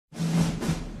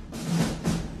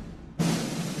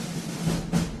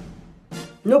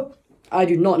Nope, I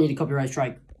do not need a copyright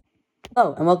strike.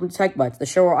 Hello, and welcome to Tech Bites, the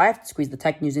show where I have to squeeze the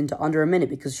tech news into under a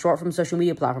minute because short from social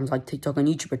media platforms like TikTok and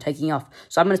YouTube are taking off.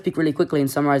 So I'm going to speak really quickly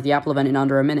and summarize the Apple event in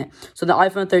under a minute. So the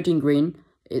iPhone 13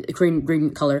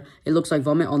 green color, it looks like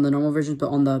vomit on the normal versions, but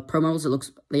on the Pro models, it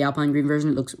looks the Alpine green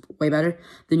version. It looks way better.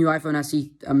 The new iPhone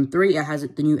SE 3, it has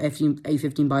the new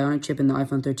A15 Bionic chip in the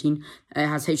iPhone 13. It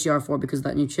has HDR4 because of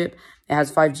that new chip. It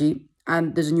has 5G.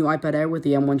 And there's a new iPad Air with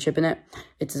the M1 chip in it.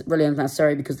 It's really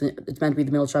unnecessary because it's meant to be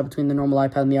the middle child between the normal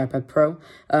iPad and the iPad Pro.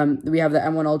 We have the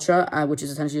M1 Ultra, which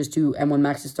is essentially just two M1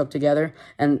 Maxes stuck together.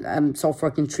 And software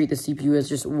can treat the CPU as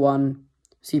just one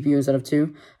CPU instead of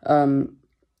two. The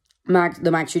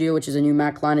Mac Studio, which is a new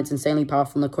Mac line, it's insanely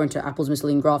powerful, and according to Apple's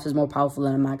misleading graphs, is more powerful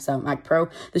than a Mac Pro.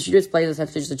 The Studio Display is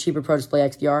essentially just a cheaper Pro Display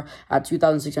XDR at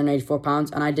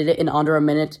 £2,684, and I did it in under a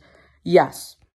minute. Yes.